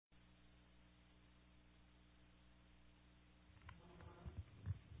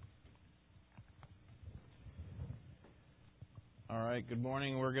All right, good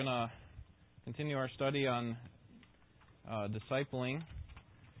morning. We're going to continue our study on discipling.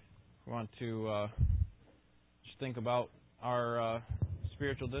 We want to just think about our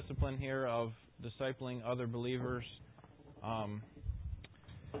spiritual discipline here of discipling other believers.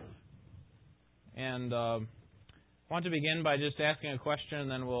 And want to begin by just asking a question,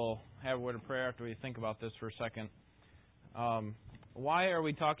 and then we'll have a word of prayer after we think about this for a second. Why are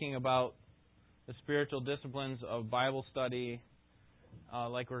we talking about the spiritual disciplines of Bible study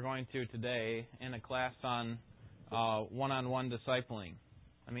like we're going to today in a class on one-on-one discipling?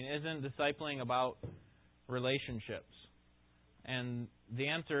 I mean, isn't discipling about relationships? And the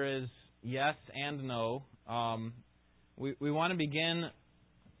answer is yes and no. We want to begin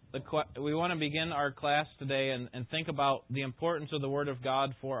our class today and think about the importance of the Word of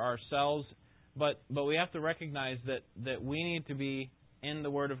God for ourselves, but we have to recognize that we need to be in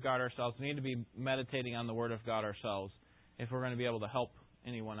the Word of God ourselves. We need to be meditating on the Word of God ourselves if we're going to be able to help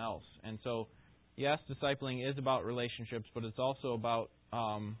anyone else. And so, yes, discipling is about relationships, but it's also about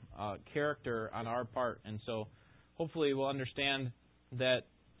character on our part. And so, hopefully, we'll understand that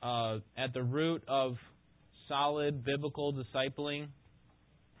at the root of solid biblical discipling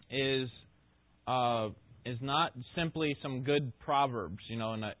is not simply some good proverbs,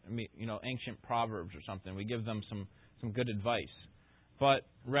 ancient proverbs or something. We give them some good advice, but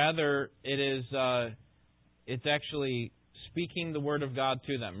rather it's actually speaking the Word of God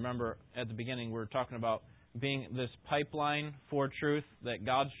to them. Remember, at the beginning, we were talking about being this pipeline for truth, that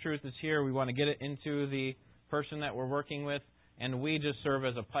God's truth is here. We want to get it into the person that we're working with, and we just serve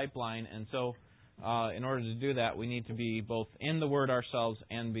as a pipeline. And so, in order to do that, we need to be both in the Word ourselves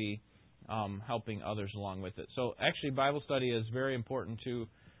and be helping others along with it. So, actually, Bible study is very important to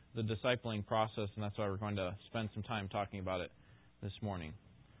the discipling process, and that's why we're going to spend some time talking about it this morning.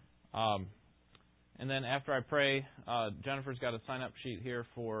 And then after I pray, Jennifer's got a sign-up sheet here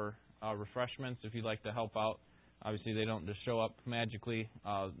for refreshments if you'd like to help out. Obviously, they don't just show up magically.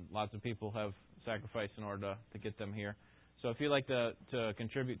 Lots of people have sacrificed in order to get them here. So if you'd like to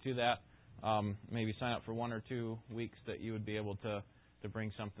contribute to that, maybe sign up for 1 or 2 weeks that you would be able to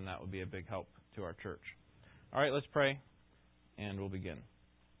bring something that would be a big help to our church. All right, let's pray, and we'll begin.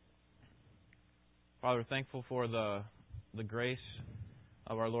 Father, we're thankful for the grace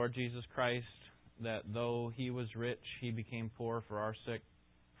of our Lord Jesus Christ, that though He was rich, He became poor for our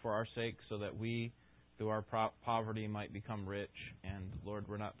sake, so that we, through our poverty, might become rich. And Lord,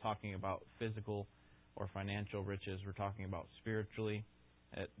 we're not talking about physical or financial riches. We're talking about spiritually,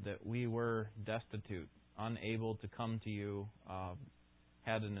 that we were destitute, unable to come to You,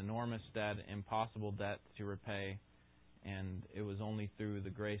 had an enormous debt, impossible debt to repay, and it was only through the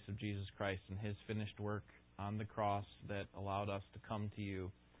grace of Jesus Christ and His finished work on the cross that allowed us to come to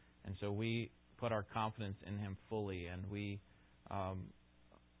You. And so we put our confidence in Him fully, and we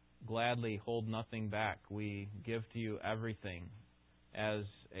gladly hold nothing back. We give to You everything as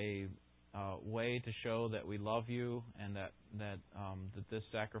a way to show that we love You, and that this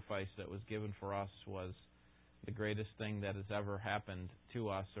sacrifice that was given for us was the greatest thing that has ever happened to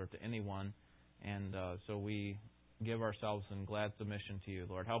us or to anyone. And so we give ourselves in glad submission to You.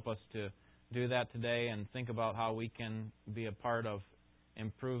 Lord, help us to do that today and think about how we can be a part of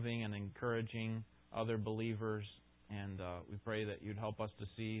improving and encouraging other believers. And we pray that You'd help us to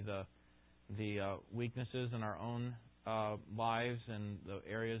see the weaknesses in our own lives and the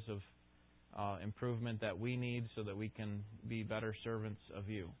areas of improvement that we need so that we can be better servants of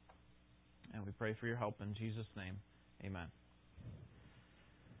You. And we pray for Your help in Jesus' name. Amen.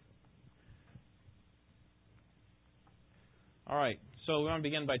 All right, so we want to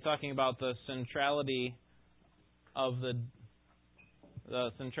begin by talking about the centrality of the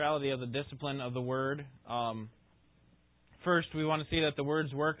discipline of the Word. First, we want to see that the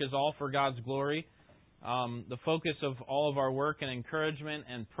Word's work is all for God's glory. The focus of all of our work and encouragement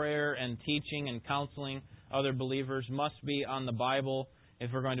and prayer and teaching and counseling other believers must be on the Bible if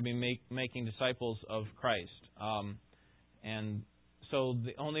we're going to be making disciples of Christ. And so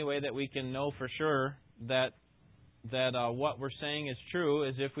the only way that we can know for sure that what we're saying is true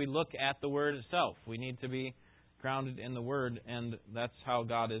is if we look at the Word itself. We need to be grounded in the Word, and that's how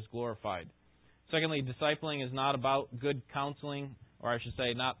God is glorified. Secondly, discipling is not about good counseling, or I should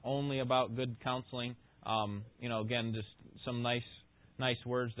say not only about good counseling. Again, just some nice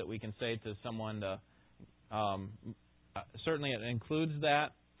words that we can say to someone to certainly it includes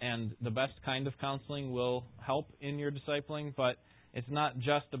that, and the best kind of counseling will help in your discipling, but it's not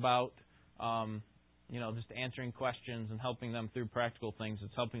just about just answering questions and helping them through practical things.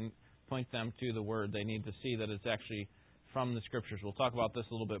 It's helping point them to the Word. They need to see that it's actually from the Scriptures. We'll talk about this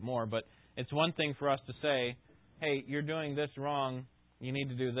a little bit more, but it's one thing for us to say, hey, you're doing this wrong, you need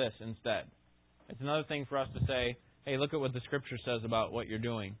to do this instead. It's another thing for us to say, hey, look at what the Scripture says about what you're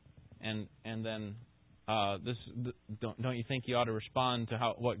doing, and then don't you think you ought to respond to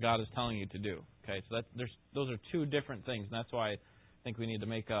what God is telling you to do? Okay, so those are two different things, and that's why I think we need to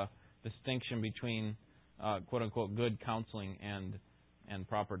make a distinction between quote unquote good counseling and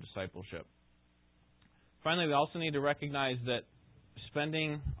proper discipleship. Finally, we also need to recognize that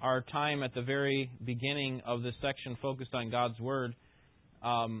spending our time at the very beginning of this section focused on God's Word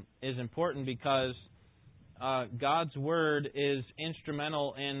is important because God's Word is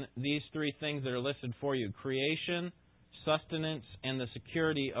instrumental in these three things that are listed for you: creation, sustenance, and the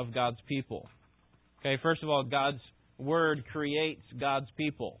security of God's people. Okay, first of all, God's Word creates God's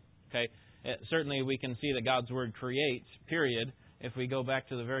people. Okay, certainly we can see that God's Word creates, period. If we go back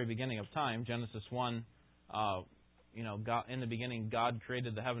to the very beginning of time, Genesis 1, God, in the beginning, God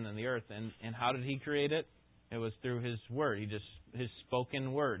created the heaven and the earth. And how did He create it? It was through His Word. His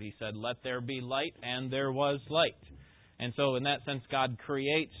spoken Word. He said, "Let there be light," and there was light. And so in that sense, God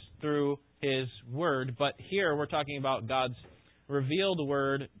creates through His Word. But here we're talking about God's revealed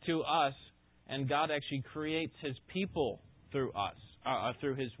Word to us, and God actually creates His people through us,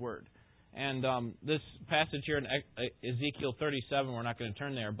 through His Word. And this passage here in Ezekiel 37, we're not going to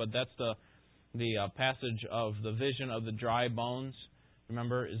turn there, but that's the passage of the vision of the dry bones.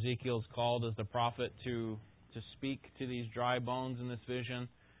 Remember, Ezekiel's called as the prophet to speak to these dry bones in this vision,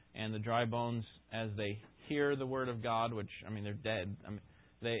 and the dry bones, as they hear the word of God, which they're dead.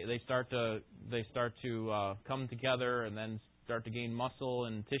 They start to come together and then start to gain muscle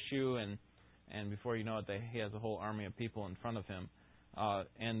and tissue, and before you know it, he has a whole army of people in front of him.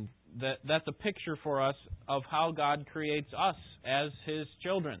 And that's a picture for us of how God creates us as His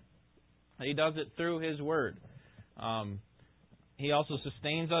children. He does it through His Word. He also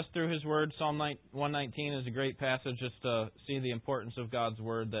sustains us through His Word. Psalm 119 is a great passage just to see the importance of God's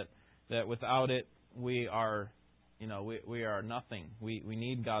Word, that without it we are nothing. We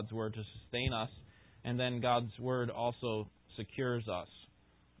need God's Word to sustain us. And then God's Word also secures us.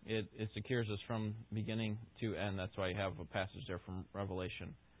 It secures us from beginning to end. That's why you have a passage there from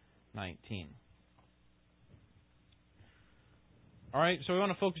Revelation 19. All right, so we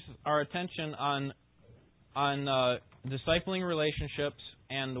want to focus our attention on discipling relationships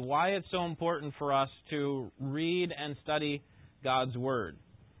and why it's so important for us to read and study God's Word.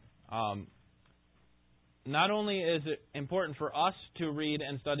 Not only is it important for us to read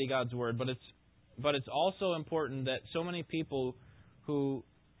and study God's Word, but it's also important that so many people who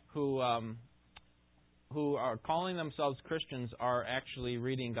are calling themselves Christians are actually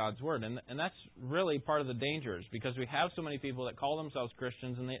reading God's Word. And that's really part of the dangers, because we have so many people that call themselves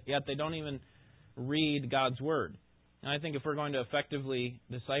Christians, and yet they don't even read God's Word. And I think if we're going to effectively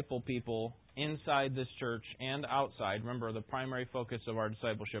disciple people inside this church and outside, remember the primary focus of our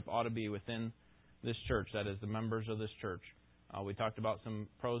discipleship ought to be within this church, that is, the members of this church. We talked about some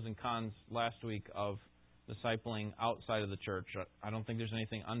pros and cons last week of discipling outside of the church. I don't think there's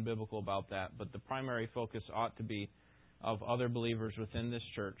anything unbiblical about that, but the primary focus ought to be of other believers within this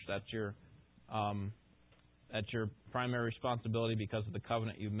church. That's your primary responsibility because of the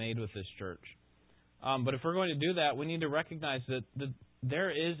covenant you've made with this church. But if we're going to do that, we need to recognize that there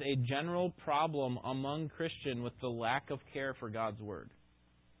is a general problem among Christians with the lack of care for God's Word.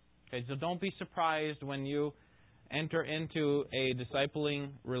 Okay, so don't be surprised when you enter into a discipling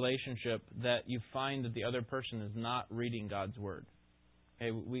relationship that you find that the other person is not reading God's Word.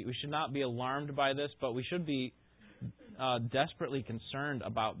 Okay, we should not be alarmed by this, but we should be desperately concerned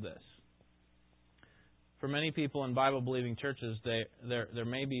about this. For many people in Bible-believing churches, there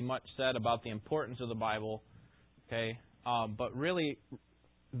may be much said about the importance of the Bible, okay, but really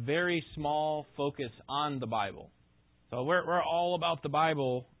very small focus on the Bible. So we're all about the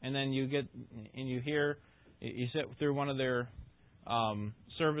Bible, and then you sit through one of their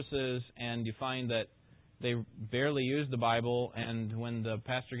services, and you find that they barely use the Bible, and when the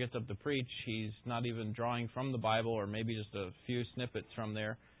pastor gets up to preach, he's not even drawing from the Bible, or maybe just a few snippets from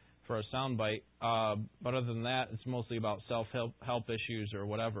there for a soundbite. But other than that, it's mostly about self-help issues or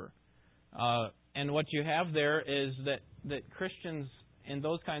whatever. And what you have there is that Christians in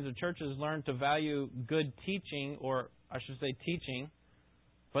those kinds of churches learn to value good teaching, or I should say teaching,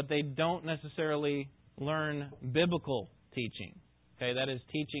 but they don't necessarily learn biblical teaching. Okay, that is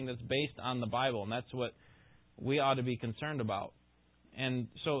teaching that's based on the Bible, and that's what we ought to be concerned about. And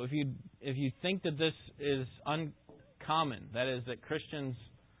so if you think that this is uncommon, that is that Christians,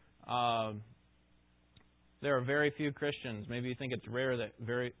 there are very few Christians, maybe you think it's rare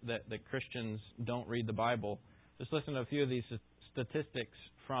that Christians don't read the Bible, just listen to a few of these statistics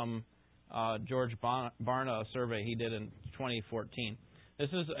from George Barna a survey he did in 2014. This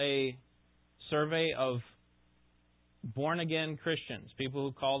is a survey of born-again Christians, people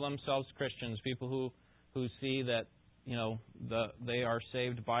who call themselves Christians, people who see that they are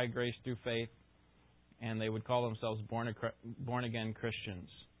saved by grace through faith, and they would call themselves born-again Christians.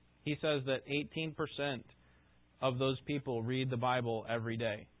 He says that 18% of those people read the Bible every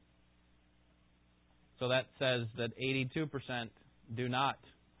day. So that says that 82% do not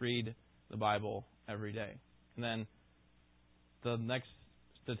read the Bible every day. And then the next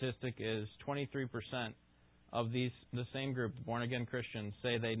statistic is 23% of the same group, born-again Christians,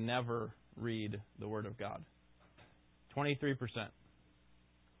 say they never read the Word of God. 23%.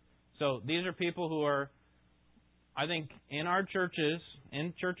 So these are people who are, I think, in our churches,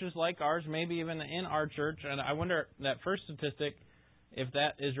 in churches like ours, maybe even in our church, and I wonder, that first statistic, if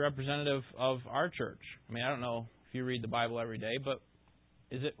that is representative of our church. I mean, I don't know if you read the Bible every day, but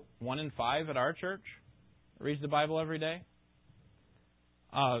is it 1 in 5 at our church that reads the Bible every day?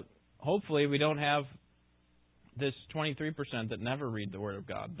 Hopefully we don't have this 23% that never read the Word of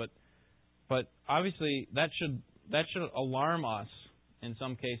God. But obviously that should alarm us in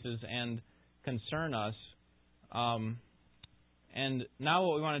some cases and concern us. And now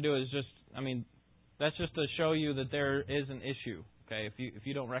what we want to do is that's just to show you that there is an issue. Okay, if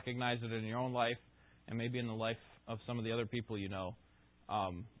you don't recognize it in your own life and maybe in the life of some of the other people you know,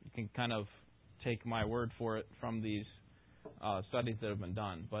 you can kind of take my word for it from these studies that have been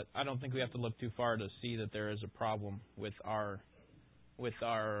done. But I don't think we have to look too far to see that there is a problem with our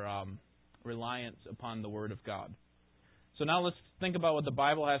reliance upon the Word of God. So now let's think about what the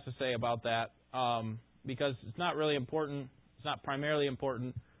Bible has to say about that, because it's not really important. It's not primarily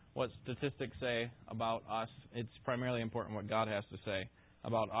important what statistics say about us. It's primarily important what God has to say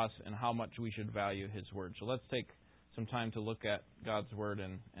about us and how much we should value His Word. So let's take some time to look at God's Word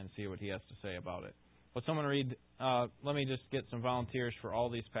and see what He has to say about it. Will someone read? Let me just get some volunteers for all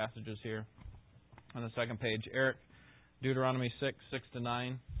these passages here on the second page. Eric, Deuteronomy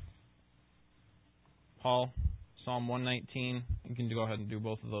 6:6-9. Paul, Psalm 119. You can go ahead and do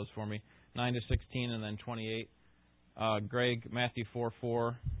both of those for me. 9-16 and then 28. Greg, Matthew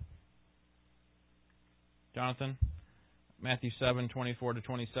 4:4. Jonathan, Matthew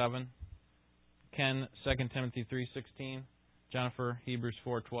 7:24-27. Ken, 2 Timothy 3:16. Jennifer, Hebrews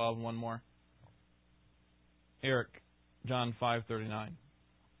 4:12. One more. Eric, John 5:39.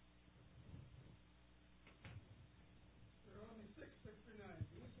 Deuteronomy 6:6-9.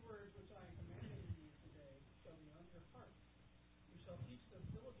 These words which I am commanding you today shall be on your heart. You shall teach them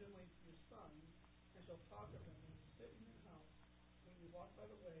diligently to your sons, and shall talk of them when you sit in your house, when you walk by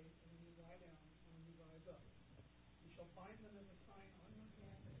the way, and when you lie down, and when you rise up. You shall bind them as a sign on your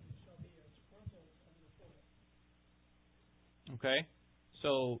hand, and they shall be as frontals on your forehead. Okay,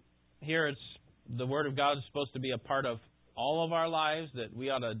 so here the Word of God is supposed to be a part of all of our lives, that we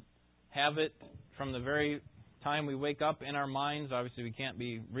ought to have it from the very time we wake up in our minds. Obviously, we can't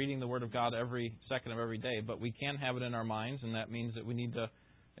be reading the Word of God every second of every day, but we can have it in our minds, and that means that we need to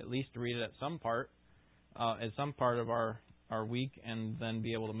at least read it at some part of our week, and then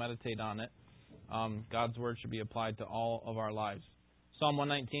be able to meditate on it. God's Word should be applied to all of our lives. Psalm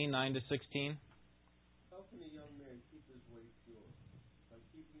 119, 9-16. How can a young man keep his way pure? By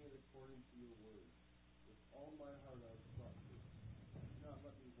keeping it according to your word. With all my heart I have sought you. Do not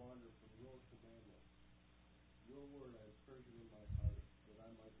let me wander from your commandments. Your word I have treasured in my heart, that I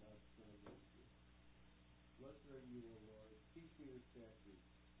might not sin against you. Blessed are you, O Lord. Teach me your statutes.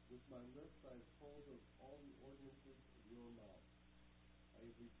 With my lips I have told of all the ordinances of your mouth. I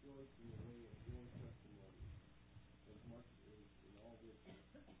have rejoiced in the way of your testimony, as much as in all wisdom.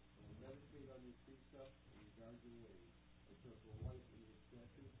 I will meditate on your precepts and regard your ways. I shall delight in your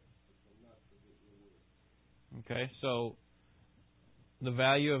statutes. I shall not forget your word. Okay, so the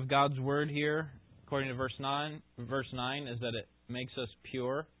value of God's Word here, according to verse 9, is that it makes us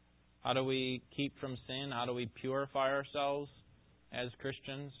pure. How do we keep from sin? How do we purify ourselves as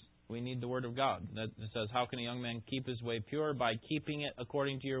Christians? We need the Word of God. That says, how can a young man keep his way pure? By keeping it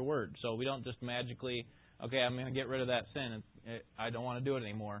according to your Word. So we don't just magically, okay, I'm going to get rid of that sin. I don't want to do it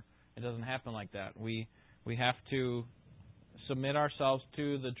anymore. It doesn't happen like that. We have to submit ourselves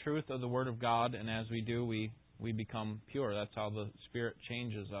to the truth of the Word of God, and as we do, we become pure. That's how the Spirit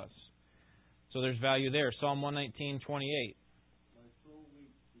changes us. So there's value there. Psalm 119:28. My soul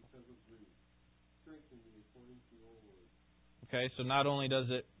weeps because of grief. Strengthen me according to your word. Okay, so not only does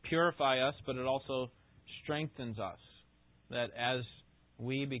it purify us, but it also strengthens us. That as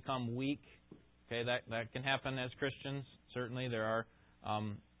we become weak, okay, that can happen as Christians. Certainly there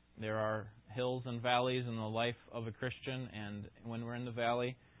are hills and valleys in the life of a Christian, and when we're in the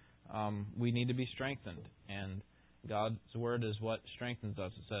valley, we need to be strengthened. And God's Word is what strengthens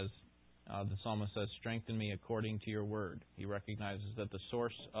us. It says, the psalmist says, strengthen me according to your Word. He recognizes that the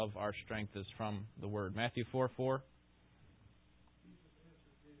source of our strength is from the Word. Matthew 4:4.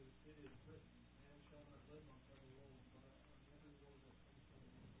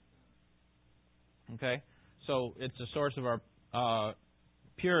 Okay, so it's the source of our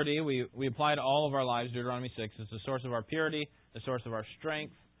purity. We apply to all of our lives, Deuteronomy 6. It's the source of our purity, the source of our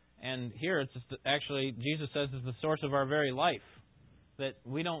strength. And here it's actually, Jesus says, it's the source of our very life. That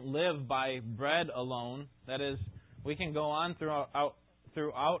we don't live by bread alone. That is, we can go on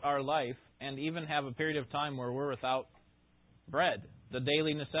throughout our life and even have a period of time where we're without bread, the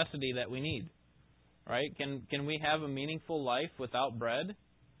daily necessity that we need. Right? Can we have a meaningful life without bread?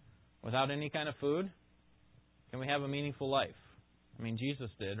 Without any kind of food? Can we have a meaningful life? I mean,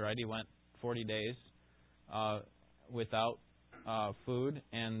 Jesus did, right? He went 40 days without food.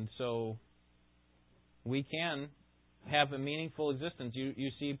 And so we can have a meaningful existence.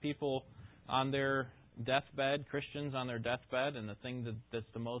 You see people on their deathbed, Christians on their deathbed, and the thing that's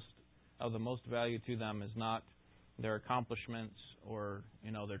the most value to them is not their accomplishments or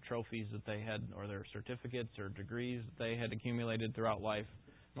their trophies that they had, or their certificates or degrees that they had accumulated throughout life.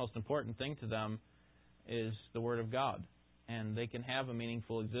 The most important thing to them is the Word of God. And they can have a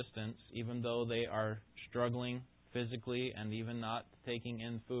meaningful existence even though they are struggling physically and even not taking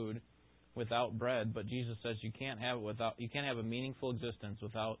in food without bread. But Jesus says you can't have a meaningful existence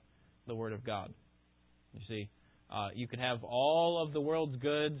without the Word of God. You see, you could have all of the world's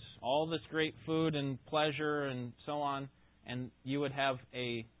goods, all this great food and pleasure and so on, and you would have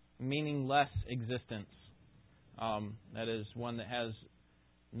a meaningless existence. That is one that has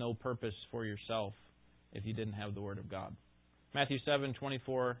no purpose for yourself if you didn't have the Word of God. Matthew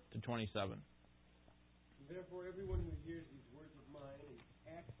 7:24-27. Therefore, everyone who hears these words of mine and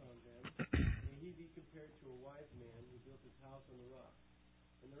acts on them, may he be compared to a wise man who built his house on the rock.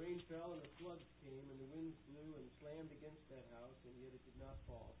 And the rain fell, and the floods came, and the winds blew and slammed against that house, and yet it did not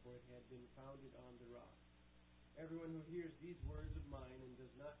fall, for it had been founded on the rock. Everyone who hears these words of mine and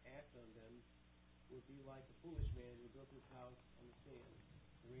does not act on them will be like a foolish man who built his house on the sand.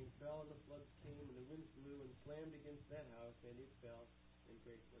 The rain fell, and the floods came, and the winds blew and slammed against that house, and it fell, and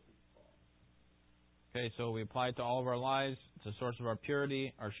great was its fall. Okay, so we apply it to all of our lives. It's a source of our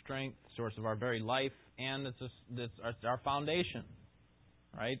purity, our strength, source of our very life, and it's our foundation,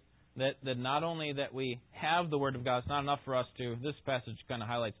 right? That not only that we have the Word of God, it's not enough for us to, this passage kind of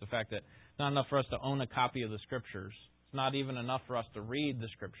highlights the fact that it's not enough for us to own a copy of the Scriptures. It's not even enough for us to read the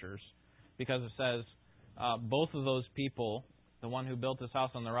Scriptures, because it says both of those people, the one who built his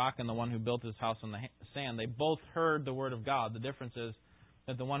house on the rock and the one who built his house on the sand, they both heard the Word of God. The difference is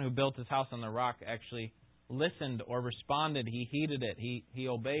that the one who built his house on the rock actually listened or responded. He heeded it. He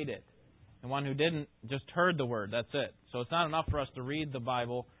obeyed it. The one who didn't just heard the Word. That's it. So it's not enough for us to read the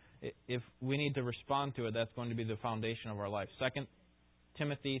Bible. If we need to respond to it, that's going to be the foundation of our life. 2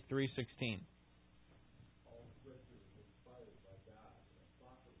 Timothy 3:16.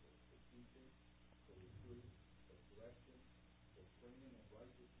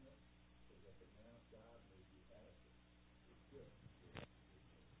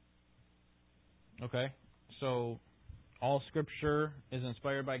 Okay, so all Scripture is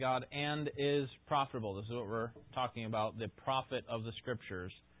inspired by God and is profitable. This is what we're talking about, the profit of the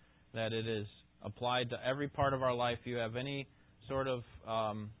Scriptures, that it is applied to every part of our life. If you have any sort of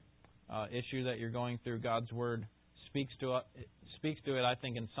issue that you're going through, God's Word speaks to it, I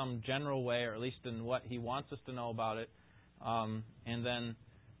think, in some general way, or at least in what He wants us to know about it, and then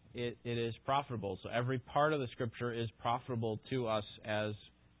it is profitable. So every part of the Scripture is profitable to us as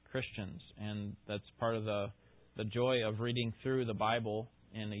Christians, and that's part of the joy of reading through the Bible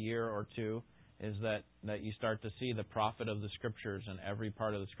in a year or two, is that you start to see the profit of the Scriptures in every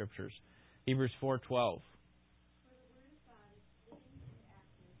part of the Scriptures. Hebrews 4:12.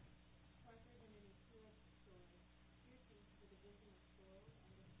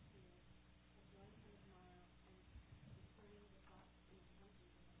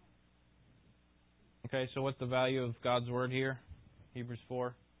 Okay, so what's the value of God's Word here? Hebrews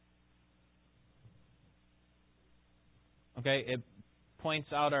 4. Okay, it points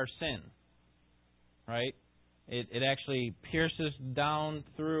out our sin, right? It actually pierces down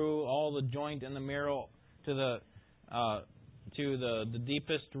through all the joint and the marrow to the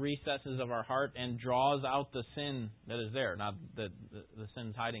deepest recesses of our heart and draws out the sin that is there. Not that the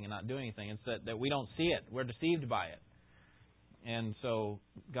sin's hiding and not doing anything. It's that we don't see it. We're deceived by it. And so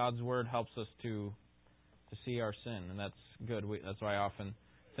God's Word helps us to see our sin, and that's good. That's why I often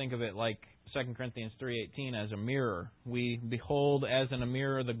think of it like 2 Corinthians 3:18 as a mirror. We behold as in a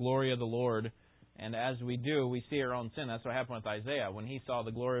mirror the glory of the Lord, and as we do, we see our own sin. That's what happened with Isaiah. When he saw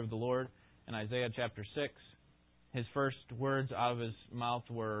the glory of the Lord in Isaiah chapter 6, his first words out of his mouth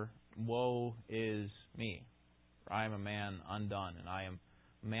were, "Woe is me, for I am a man undone, and I am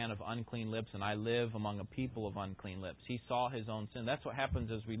a man of unclean lips, and I live among a people of unclean lips." He saw his own sin. That's what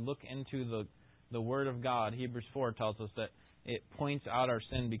happens as we look into the Word of God. Hebrews 4 tells us that it points out our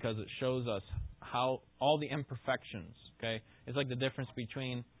sin because it shows us how all the imperfections. Okay, it's like the difference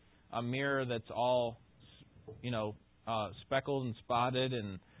between a mirror that's all, speckled and spotted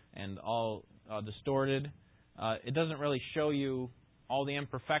and all distorted. It doesn't really show you all the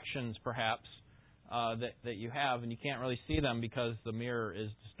imperfections, perhaps, that you have, and you can't really see them because the mirror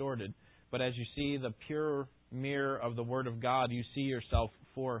is distorted. But as you see the pure mirror of the Word of God, you see yourself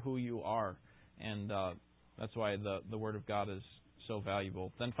for who you are, and that's why the Word of God is so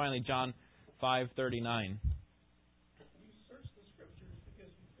valuable. Then finally, John 5:39. You search the Scriptures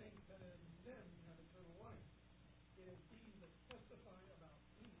because you think that in them you have eternal life. It is these that testify about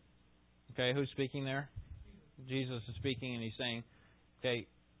me. Okay, who's speaking there? Jesus is speaking, and he's saying, okay,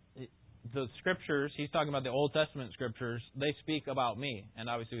 the Scriptures, he's talking about the Old Testament Scriptures, they speak about me. And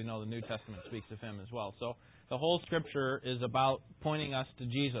obviously we know the New Testament speaks of him as well. So the whole Scripture is about pointing us to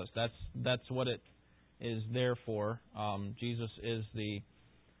Jesus. That's what it is there for. Jesus is the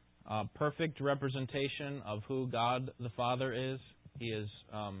perfect representation of who God the Father is. He is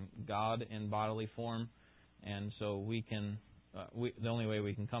God in bodily form. And so we can, the only way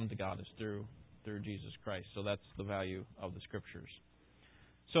we can come to God is through Jesus Christ. So that's the value of the Scriptures.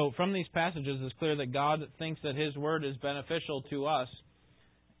 So from these passages, it's clear that God thinks that His Word is beneficial to us.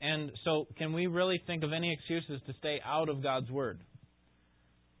 And so can we really think of any excuses to stay out of God's Word?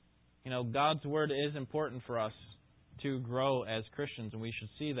 God's Word is important for us to grow as Christians, and we should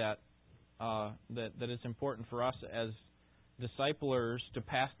see that it's important for us as disciplers to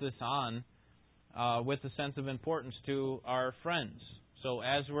pass this on with a sense of importance to our friends. So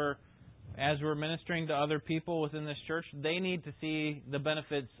as we're ministering to other people within this church, they need to see the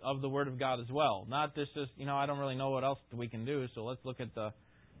benefits of the Word of God as well. Not just, I don't really know what else we can do, so let's look at the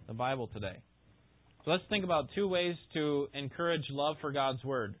Bible today. So let's think about two ways to encourage love for God's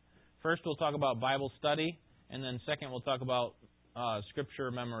Word. First, we'll talk about Bible study, and then second, we'll talk about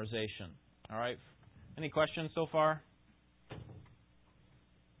Scripture memorization. All right? Any questions so far?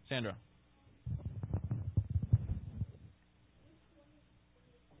 Sandra.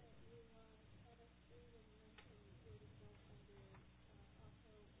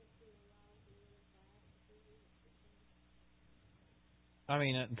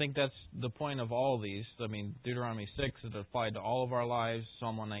 I think that's the point of all of these. Deuteronomy 6 is applied to all of our lives.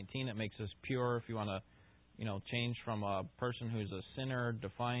 Psalm 119, it makes us pure. If you want to, change from a person who's a sinner,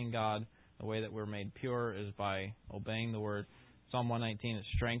 defying God, the way that we're made pure is by obeying the Word. Psalm 119, it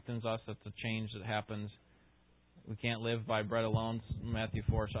strengthens us. That's a change that happens. We can't live by bread alone, Matthew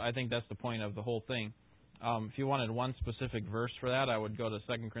 4. So I think that's the point of the whole thing. If you wanted one specific verse for that, I would go to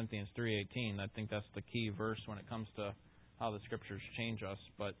 2 Corinthians 3:18. I think that's the key verse when it comes to how the Scriptures change us.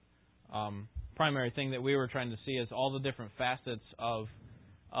 But primary thing that we were trying to see is all the different facets of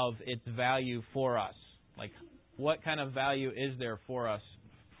its value for us. Like, what kind of value is there for us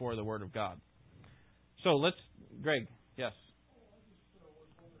for the Word of God? So Greg, yes.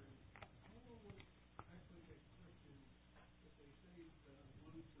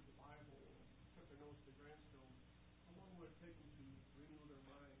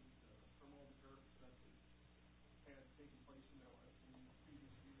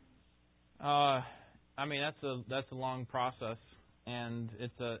 That's a long process, and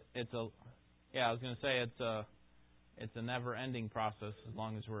it's a never-ending process as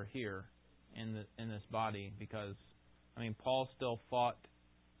long as we're here in this body, because Paul still fought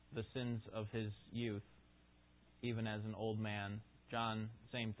the sins of his youth even as an old man. John,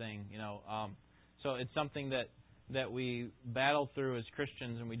 same thing, so it's something that we battle through as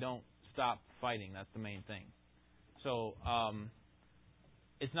Christians, and we don't stop fighting. That's the main thing. So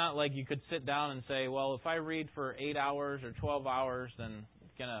it's not like you could sit down and say, well, if I read for 8 hours or 12 hours, then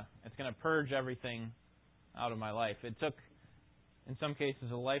it's gonna purge everything out of my life. It took, in some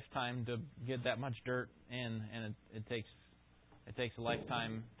cases, a lifetime to get that much dirt in, and it takes a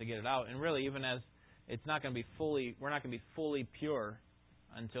lifetime to get it out. And really, even as we're not going to be fully pure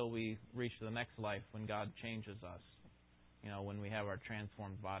until we reach the next life when God changes us. When we have our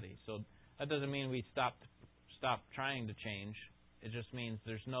transformed body. So that doesn't mean we stop trying to change. It just means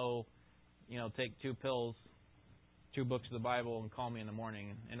there's no, take 2 pills, 2 books of the Bible, and call me in the morning,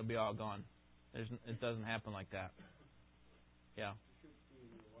 and it'll be all gone. It doesn't happen like that. Yeah. There should be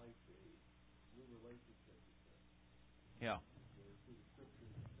in your life new relationship with Him. Yeah. Where through the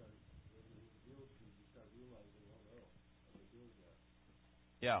Scriptures, you start, when He reveals to you, you start realizing, oh no, am I doing that?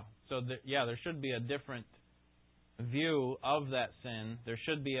 Yeah. So, there should be a different view of that sin. There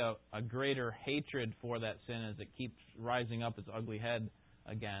should be a greater hatred for that sin as it keeps rising up its ugly head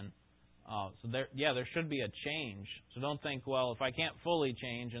again. There should be a change. So don't think, well, if I can't fully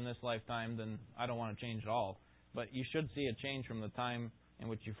change in this lifetime, then I don't want to change at all. But you should see a change from the time in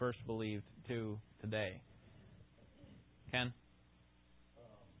which you first believed to today. Ken?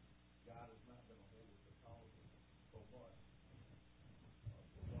 God is not going to hold us accountable so much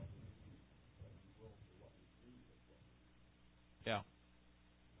for what we read as He will for what we read as what we read. Yeah.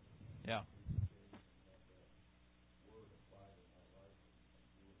 Yeah.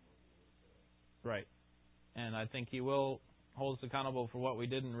 Right. And I think He will hold us accountable for what we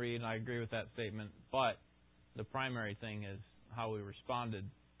didn't read, and I agree with that statement. But the primary thing is how we responded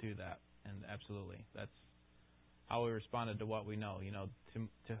to that. And absolutely, that's how we responded to what we know. You know,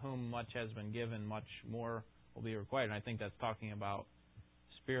 to whom much has been given, much more will be required. And I think that's talking about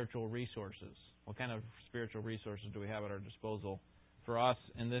spiritual resources. What kind of spiritual resources do we have at our disposal? For us,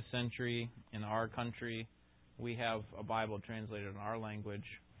 in this century, in our country, we have a Bible translated in our language,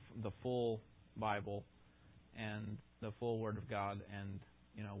 the full Bible and the full Word of God, and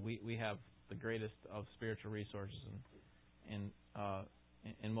you know we have the greatest of spiritual resources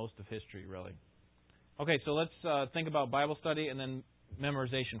in most of history, really. Okay, so let's think about Bible study and then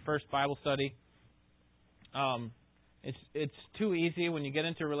memorization. First, Bible study. It's too easy when you get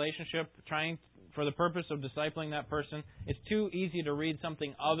into a relationship, trying for the purpose of discipling that person. It's too easy to read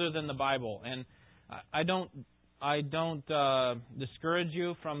something other than the Bible, and I don't discourage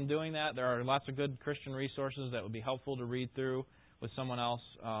you from doing that. There are lots of good Christian resources that would be helpful to read through with someone else,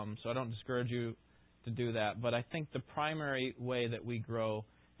 so I don't discourage you to do that. But I think the primary way that we grow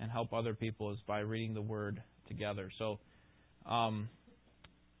and help other people is by reading the Word together. So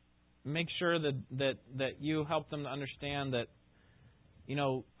make sure that you help them to understand that, you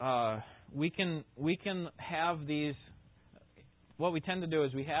know, we can have these. What we tend to do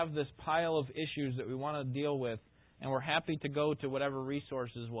is we have this pile of issues that we want to deal with, and we're happy to go to whatever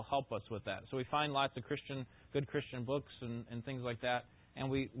resources will help us with that. So we find lots of good Christian books and things like that, and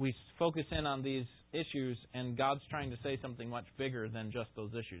we focus in on these issues, and God's trying to say something much bigger than just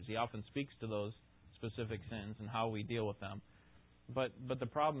those issues. He often speaks to those specific sins and how we deal with them. But the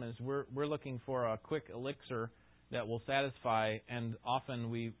problem is we're looking for a quick elixir that will satisfy, and often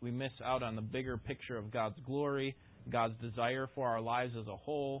we miss out on the bigger picture of God's glory, God's desire for our lives as a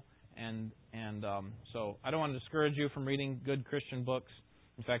whole, and so I don't want to discourage you from reading good Christian books.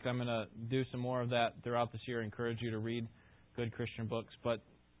 In fact, I'm going to do some more of that throughout this year, encourage you to read good Christian books, but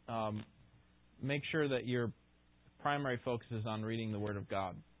make sure that your primary focus is on reading the Word of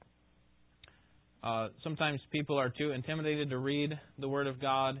God. Sometimes people are too intimidated to read the Word of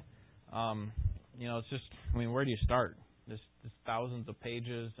God. It's just, where do you start? There's thousands of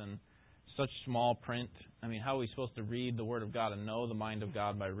pages and such small print. How are we supposed to read the Word of God and know the mind of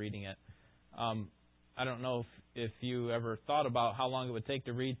God by reading it? I don't know if you ever thought about how long it would take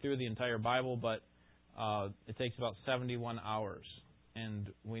to read through the entire Bible, but it takes about 71 hours. And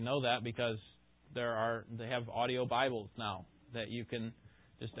we know that because they have audio Bibles now that you can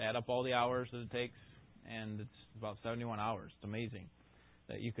just add up all the hours that it takes, and it's about 71 hours. It's amazing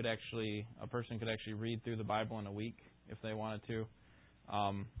that a person could actually read through the Bible in a week if they wanted to.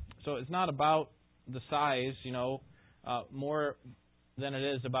 So it's not about the size, more than it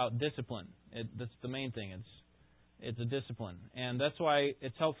is about discipline. That's the main thing. It's a discipline. And that's why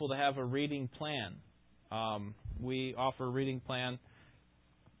it's helpful to have a reading plan. We offer a reading plan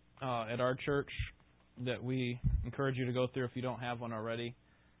at our church that we encourage you to go through if you don't have one already.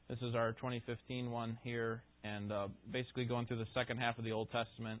 This is our 2015 one here, and basically going through the second half of the Old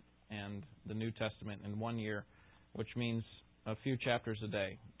Testament and the New Testament in 1 year, which means a few chapters a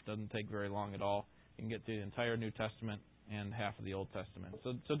day. Doesn't take very long at all. You can get through the entire New Testament and half of the Old Testament.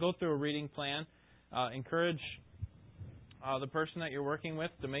 So go through a reading plan. Encourage the person that you're working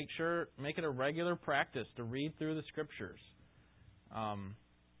with to make it a regular practice to read through the Scriptures.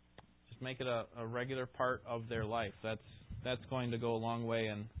 Just make it a regular part of their life. That's going to go a long way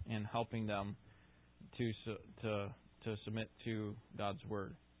in helping them to submit to God's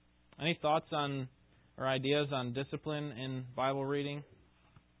Word. Any thoughts on or ideas on discipline in Bible reading?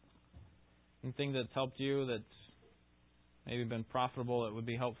 Anything that's helped you that's maybe been profitable that would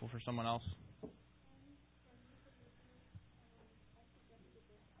be helpful for someone else?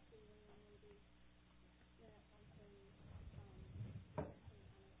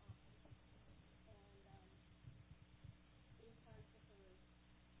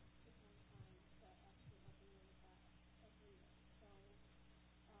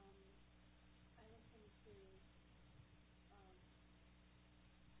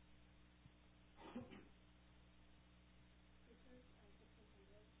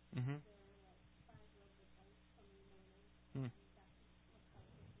 Mm-hmm.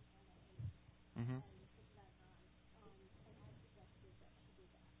 Mm-hmm.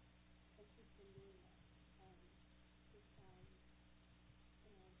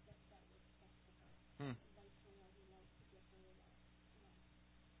 Hmm.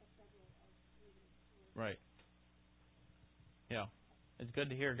 Right. Yeah. It's good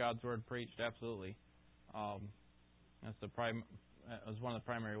to hear God's Word preached, absolutely. That's was one of the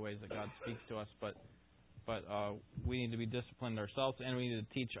primary ways that God speaks to us, but we need to be disciplined ourselves, and we need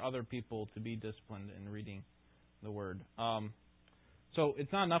to teach other people to be disciplined in reading the Word. So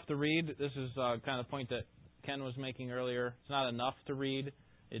it's not enough to read. This is kind of the point that Ken was making earlier. It's not enough to read.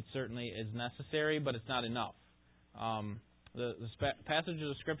 It certainly is necessary, but it's not enough. The passages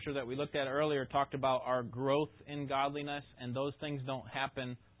of Scripture that we looked at earlier talked about our growth in godliness, and those things don't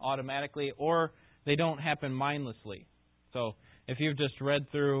happen automatically, or they don't happen mindlessly. So if you've just read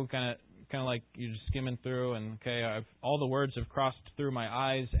through, kind of like you're just skimming through, and all the words have crossed through my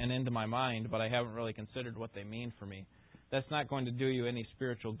eyes and into my mind, but I haven't really considered what they mean for me, that's not going to do you any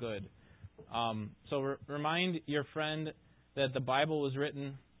spiritual good. So remind your friend that the Bible was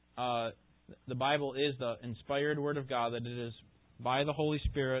written. The Bible is the inspired Word of God, that it is by the Holy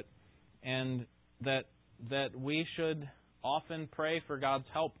Spirit, and that we should often pray for God's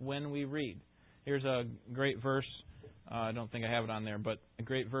help when we read. Here's a great verse. I don't think I have it on there, but a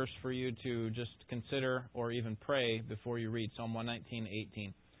great verse for you to just consider or even pray before you read. Psalm 119:18.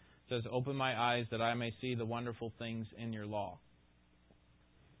 It says, "Open my eyes that I may see the wonderful things in your law."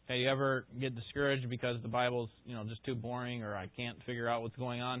 Okay, you ever get discouraged because the Bible's just too boring, or I can't figure out what's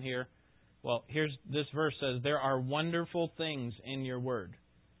going on here? Well, this verse says, there are wonderful things in your Word.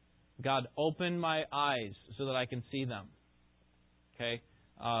 God, open my eyes so that I can see them. Okay,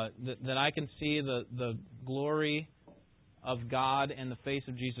 that I can see the glory of God and the face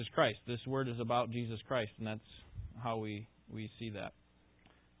of Jesus Christ. This Word is about Jesus Christ, and that's how we see that.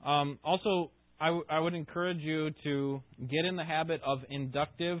 Also, I would encourage you to get in the habit of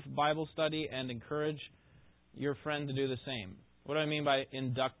inductive Bible study and encourage your friend to do the same. What do I mean by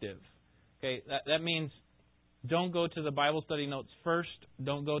inductive? Okay, that means don't go to the Bible study notes first.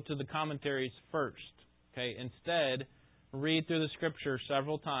 Don't go to the commentaries first. Okay, instead, read through the Scripture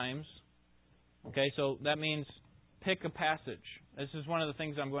several times. Okay, so that means pick a passage. This is one of the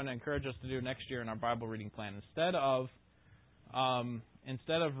things I'm going to encourage us to do next year in our Bible reading plan. Instead of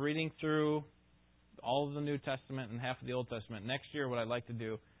reading through all of the New Testament and half of the Old Testament, next year what I'd like to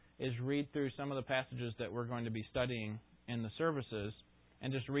do is read through some of the passages that we're going to be studying in the services,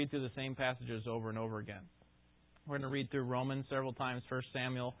 and just read through the same passages over and over again. We're going to read through Romans several times, 1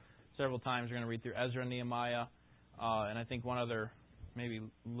 Samuel several times. We're going to read through Ezra, Nehemiah, and I think one other, maybe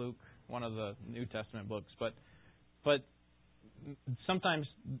Luke, one of the New Testament books. But sometimes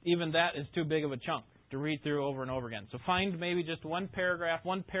even that is too big of a chunk to read through over and over again. So find maybe just one paragraph,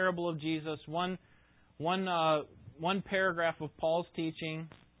 one parable of Jesus, one paragraph of Paul's teaching.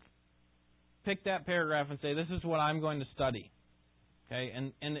 Pick that paragraph and say, this is what I'm going to study. Okay,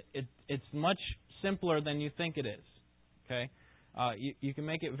 and it's much simpler than you think it is. Okay, you can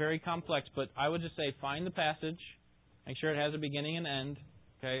make it very complex, but I would just say find the passage, make sure it has a beginning and end.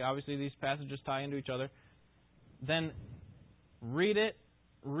 Okay, obviously these passages tie into each other. Then read it,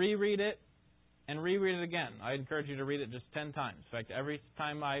 reread it, and reread it again. I encourage you to read it just 10 times. In fact, every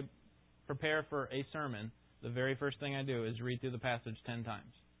time I prepare for a sermon, the very first thing I do is read through the passage 10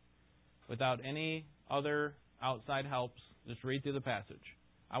 times. Without any other outside helps, just read through the passage.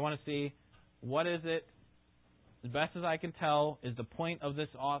 I want to see what is it, as best as I can tell, is the point of this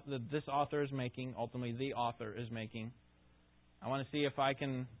that this author is making, ultimately the author is making. I want to see if I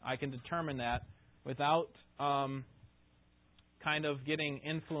can determine that without kind of getting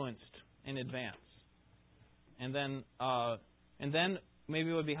influenced in advance. And then maybe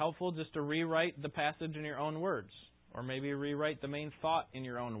it would be helpful just to rewrite the passage in your own words, or maybe rewrite the main thought in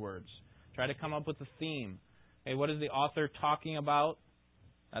your own words. Try to come up with a theme. Okay, what is the author talking about?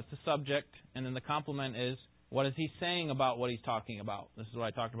 That's the subject. And then the complement is, what is he saying about what he's talking about? This is what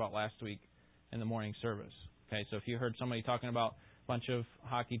I talked about last week in the morning service. Okay, so if you heard somebody talking about a bunch of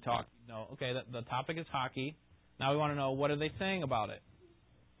hockey talk, the topic is hockey. Now we want to know, what are they saying about it?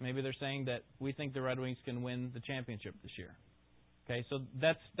 Maybe they're saying that we think the Red Wings can win the championship this year. Okay, so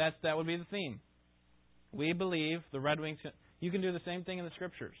that would be the theme. We believe the Red Wings. You can do the same thing in the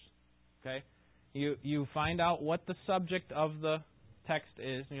Scriptures. Okay, you find out what the subject of the text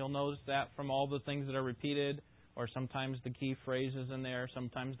is, and you'll notice that from all the things that are repeated, or sometimes the key phrases in there,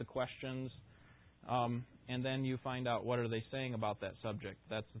 sometimes the questions, and then you find out what are they saying about that subject.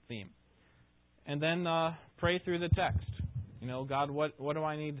 That's the theme. And then pray through the text. God, what do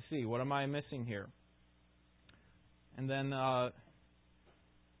I need to see? What am I missing here? And then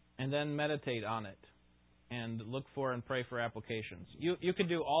meditate on it and look for and pray for applications. You could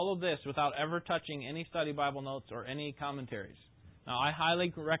do all of this without ever touching any study Bible notes or any commentaries. Now, I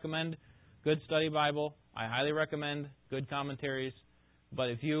highly recommend good study Bible. I highly recommend good commentaries. But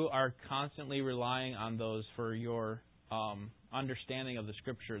if you are constantly relying on those for your understanding of the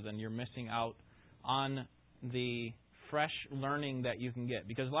Scripture, then you're missing out on the fresh learning that you can get.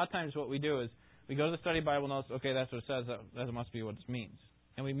 Because a lot of times what we do is we go to the study Bible notes, okay, that's what it says, that must be what it means.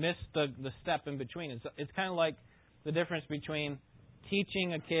 And we miss the step in between. It's kind of like the difference between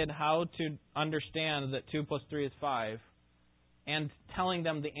teaching a kid how to understand that 2 plus 3 is 5 and telling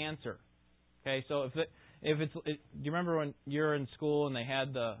them the answer. Okay, so do you remember when you were in school and they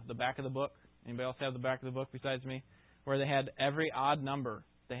had the back of the book? Anybody else have the back of the book besides me? Where they had every odd number,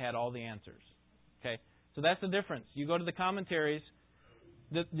 they had all the answers. Okay, so that's the difference. You go to the commentaries.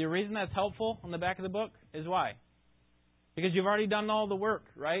 The reason that's helpful on the back of the book is why? Because you've already done all the work,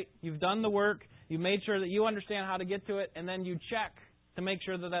 right? You've done the work. You've made sure that you understand how to get to it, and then you check to make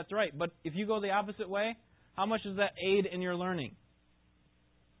sure that that's right. But if you go the opposite way, how much does that aid in your learning?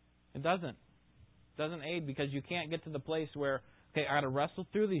 It doesn't. It doesn't aid because you can't get to the place where, okay, I got to wrestle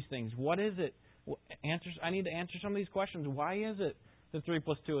through these things. What is it? Answers. I need to answer some of these questions. Why is it that 3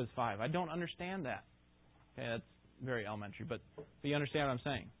 plus 2 is 5? I don't understand that. Okay, that's very elementary, but you understand what I'm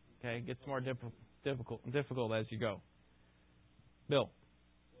saying. Okay, it gets more difficult as you go. Bill.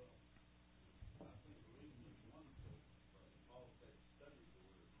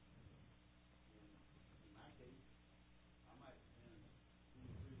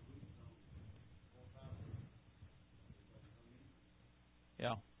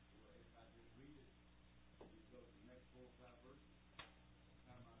 Yeah.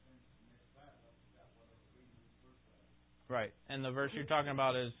 Right. And the verse you're talking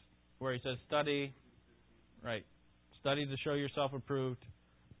about is where he says, study. Right. Study to show yourself approved,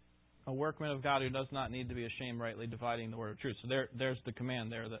 a workman of God who does not need to be ashamed, rightly dividing the word of truth. So there's the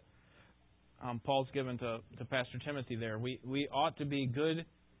command there that Paul's given to Pastor Timothy there. We ought to be good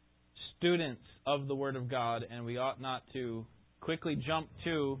students of the Word of God, and we ought not to quickly jump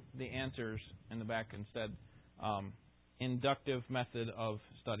to the answers in the back. Instead, inductive method of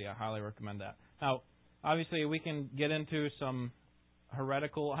study. I highly recommend that. Now, obviously, we can get into some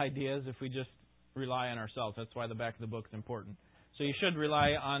heretical ideas if we just rely on ourselves. That's why the back of the book is important. So you should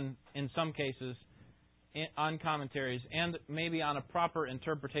rely on, in some cases, on commentaries and maybe on a proper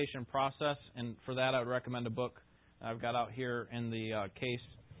interpretation process. And for that, I would recommend a book I've got out here in the case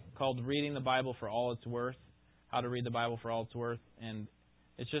called Reading the Bible for All It's Worth, How to Read the Bible for All It's Worth. And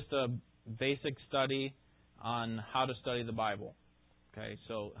it's just a basic study on how to study the Bible. Okay,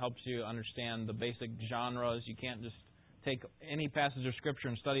 so it helps you understand the basic genres. You can't just take any passage of Scripture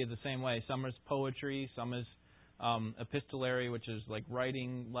and study it the same way. Some is poetry, some is epistolary, which is like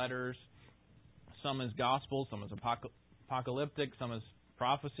writing letters. Some is gospel, some is apocalyptic, some is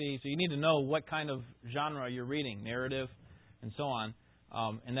prophecy. So you need to know what kind of genre you're reading, narrative, and so on.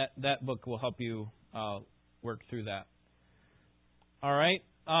 And that book will help you work through that. All right.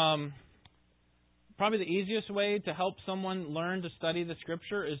 Probably the easiest way to help someone learn to study the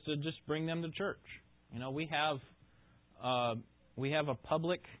Scripture is to just bring them to church. We have a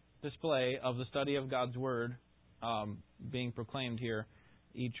public display of the study of God's Word being proclaimed here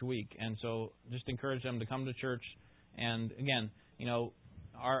each week. And so just encourage them to come to church. And again,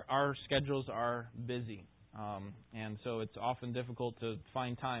 our schedules are busy. And so it's often difficult to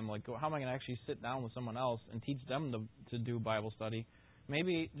find time. Like, how am I going to actually sit down with someone else and teach them to do Bible study?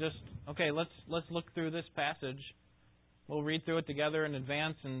 Maybe just, okay, let's look through this passage. We'll read through it together in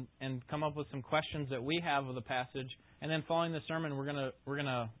advance and come up with some questions that we have of the passage. And then following the sermon, we're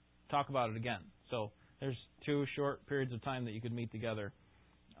gonna talk about it again. So there's 2 short periods of time that you could meet together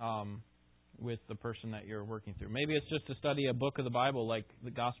with the person that you're working through. Maybe it's just to study a book of the Bible, like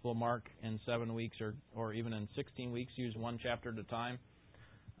the Gospel of Mark, in 7 weeks or even in 16 weeks. Use one chapter at a time.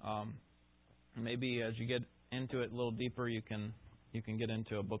 Maybe as you get into it a little deeper, you can get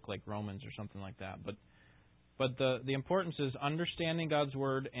into a book like Romans or something like that. But the importance is understanding God's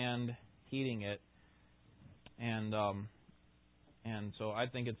Word and heeding it. And so I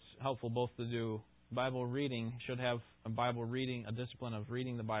think it's helpful both to do Bible reading, should have a discipline of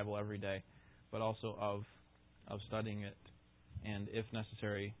reading the Bible every day, but also of studying it, and if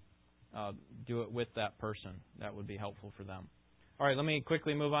necessary, do it with that person. That would be helpful for them. All right, let me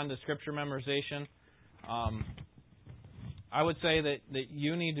quickly move on to Scripture memorization. I would say that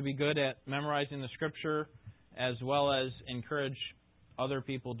you need to be good at memorizing the Scripture, as well as encourage other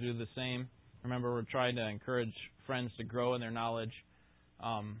people to do the same. Remember, we're trying to encourage friends to grow in their knowledge.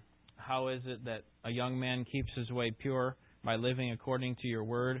 How is it that a young man keeps his way pure? By living according to your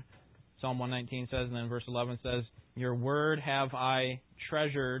word. Psalm 119 says, and then verse 11 says, your word have I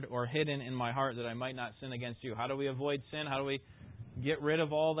treasured or hidden in my heart that I might not sin against you. How do we avoid sin? How do we get rid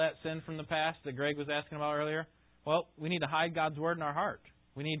of all that sin from the past that Greg was asking about earlier? Well, we need to hide God's word in our heart.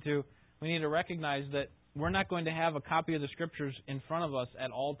 We need to recognize that we're not going to have a copy of the Scriptures in front of us at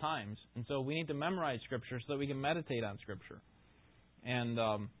all times. And so we need to memorize Scripture so that we can meditate on Scripture. And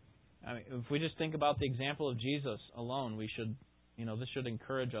if we just think about the example of Jesus alone, we should, this should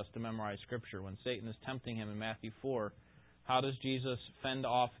encourage us to memorize Scripture. When Satan is tempting him in Matthew 4, how does Jesus fend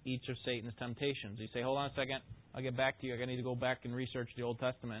off each of Satan's temptations? He say, hold on a second, I'll get back to you. I need to go back and research the Old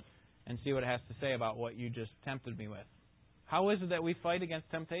Testament and see what it has to say about what you just tempted me with. How is it that we fight against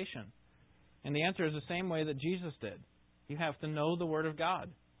temptation? And the answer is the same way that Jesus did. You have to know the Word of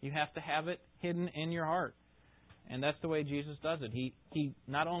God. You have to have it hidden in your heart. And that's the way Jesus does it. He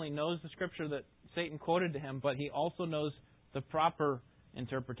not only knows the Scripture that Satan quoted to him, but he also knows the proper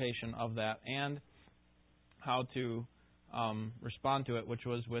interpretation of that and how to respond to it, which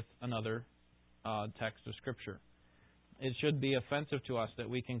was with another text of Scripture. It should be offensive to us that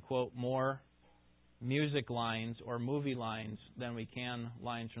we can quote more music lines or movie lines than we can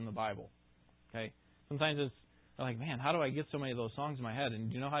lines from the Bible. Okay? Sometimes it's like, man, how do I get so many of those songs in my head? And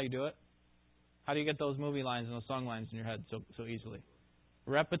do you know how you do it? How do you get those movie lines and those song lines in your head so easily?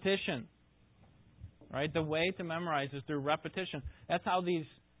 Repetition. Right? The way to memorize is through repetition. That's how these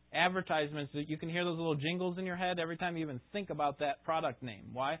advertisements, you can hear those little jingles in your head every time you even think about that product name.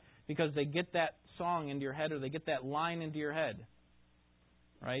 Why? Because they get that song into your head or they get that line into your head.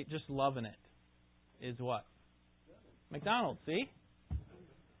 Right? Just loving it is what? McDonald's, see?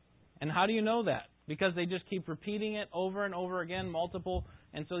 And how do you know that? Because they just keep repeating it over and over again, multiple.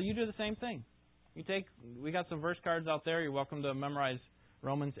 And so you do the same thing. We got some verse cards out there. You're welcome to memorize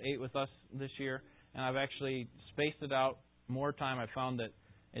Romans 8 with us this year. And I've actually spaced it out more time. I found that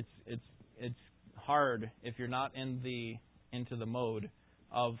it's hard if you're not into the mode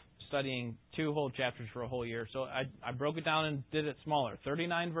of studying 2 whole chapters for a whole year. So I broke it down and did it smaller.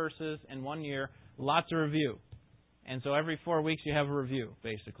 39 verses in 1 year, lots of review. And so every 4 weeks you have a review,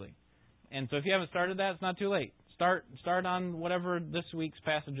 basically. And so if you haven't started that, it's not too late. Start on whatever this week's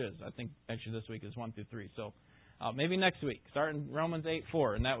passage is. I think actually this week is 1 through 3. So maybe next week. Start in Romans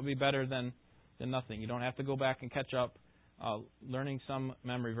 8:4, and that would be better than nothing. You don't have to go back and catch up. Learning some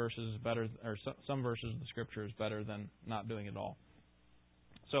memory verses is better, or some verses of the Scripture is better than not doing it all.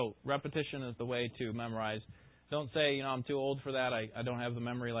 So repetition is the way to memorize. Don't say, I'm too old for that. I don't have the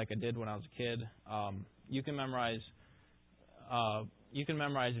memory like I did when I was a kid. You can memorize. You can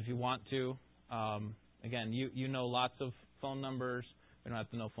memorize if you want to. Again, you know lots of phone numbers. We don't have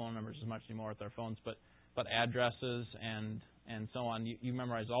to know phone numbers as much anymore with our phones, but addresses and so on. You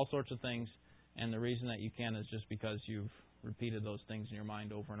memorize all sorts of things, and the reason that you can is just because you've repeated those things in your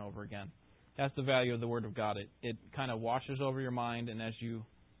mind over and over again. That's the value of the Word of God. It kind of washes over your mind, and as you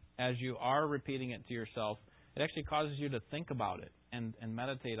are repeating it to yourself, it actually causes you to think about it and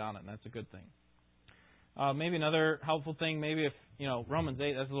meditate on it, and that's a good thing. Maybe another helpful thing, maybe if, Romans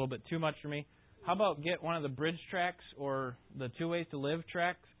 8, that's a little bit too much for me. How about get one of the bridge tracks or the 2 Ways to Live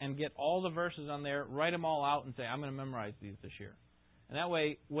tracks and get all the verses on there, write them all out and say, I'm going to memorize these this year. And that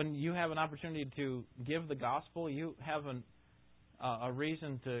way, when you have an opportunity to give the gospel, you have a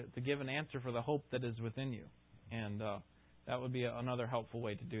reason to give an answer for the hope that is within you. And that would be another helpful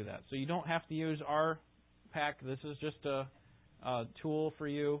way to do that. So you don't have to use our pack. This is just a tool for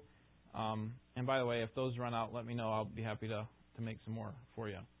you. And by the way, if those run out, let me know. I'll be happy to make some more for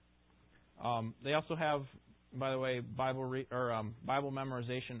you. They also have, by the way, Bible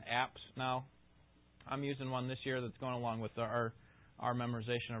memorization apps now. I'm using one this year that's going along with our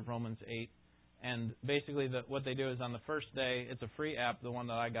memorization of Romans 8. And basically what they do is on the first day, it's a free app, the one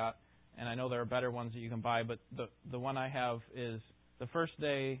that I got, and I know there are better ones that you can buy, but the one I have is the first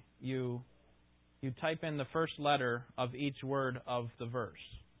day you type in the first letter of each word of the verse.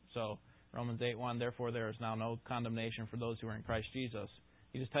 So Romans 8:1, therefore there is now no condemnation for those who are in Christ Jesus.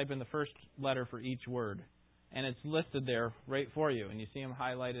 You just type in the first letter for each word, and it's listed there right for you, and you see them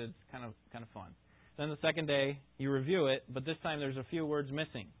highlighted. It's kind of fun. Then the second day, you review it, but this time there's a few words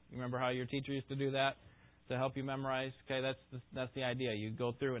missing. You remember how your teacher used to do that to help you memorize? Okay, that's the idea. You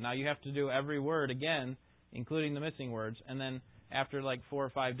go through it. Now you have to do every word again, including the missing words, and then after like 4 or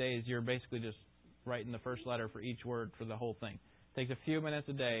 5 days, you're basically just writing the first letter for each word for the whole thing. It takes a few minutes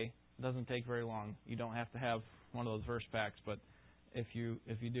a day. It doesn't take very long. You don't have to have one of those verse packs, but if you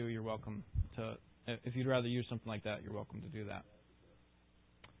do, you're welcome to. If you'd rather use something like that, you're welcome to do that.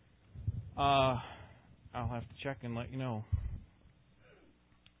 I'll have to check and let you know.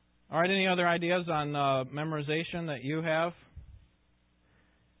 All right, any other ideas on memorization that you have?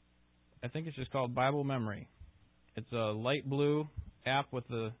 I think it's just called Bible Memory. It's a light blue app with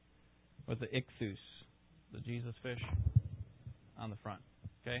the ichthus, the Jesus fish, on the front.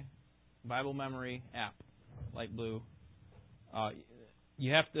 Okay, Bible Memory app, light blue.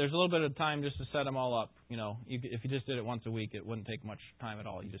 There's a little bit of time just to set them all up. If you just did it once a week, it wouldn't take much time at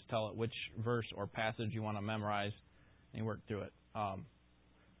all. You just tell it which verse or passage you want to memorize, and you work through it.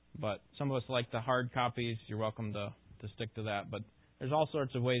 But some of us like the hard copies. You're welcome to stick to that. But there's all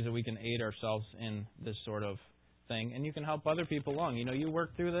sorts of ways that we can aid ourselves in this sort of thing, and you can help other people along. You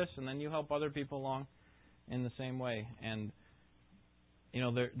work through this, and then you help other people along in the same way. And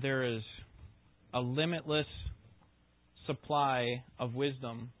there is a limitless supply of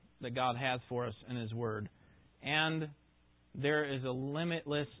wisdom that God has for us in His Word, and there is a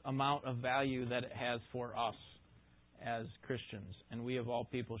limitless amount of value that it has for us as Christians, and we of all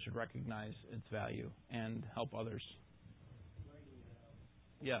people should recognize its value and help others.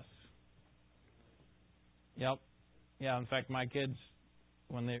 Yes. Yep. Yeah. In fact, my kids,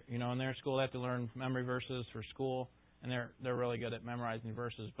 when they in their school, they have to learn memory verses for school, and they're really good at memorizing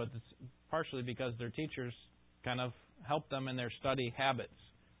verses. But it's partially because their teachers kind of help them in their study habits.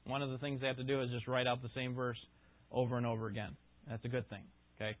 One of the things they have to do is just write out the same verse over and over again. That's a good thing.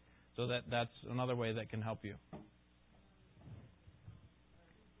 Okay. So that's another way that can help you.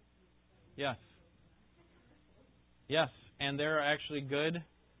 Yes. Yes, and there are actually good.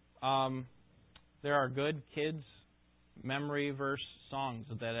 There are good kids memory verse songs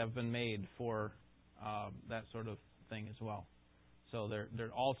that have been made for that sort of thing as well. So there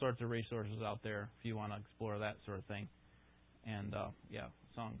are all sorts of resources out there if you want to explore that sort of thing. And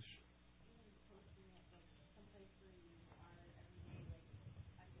songs.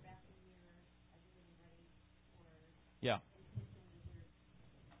 Yeah.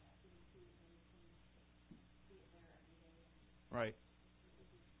 Right.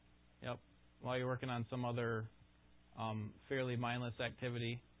 Yep. While you're working on some other fairly mindless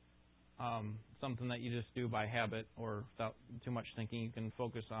activity, something that you just do by habit or without too much thinking, you can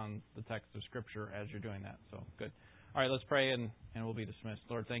focus on the text of Scripture as you're doing that. So, good. All right, let's pray and we'll be dismissed.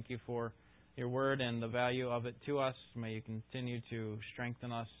 Lord, thank you for your word and the value of it to us. May you continue to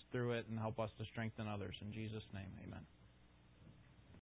strengthen us through it and help us to strengthen others. In Jesus' name, amen.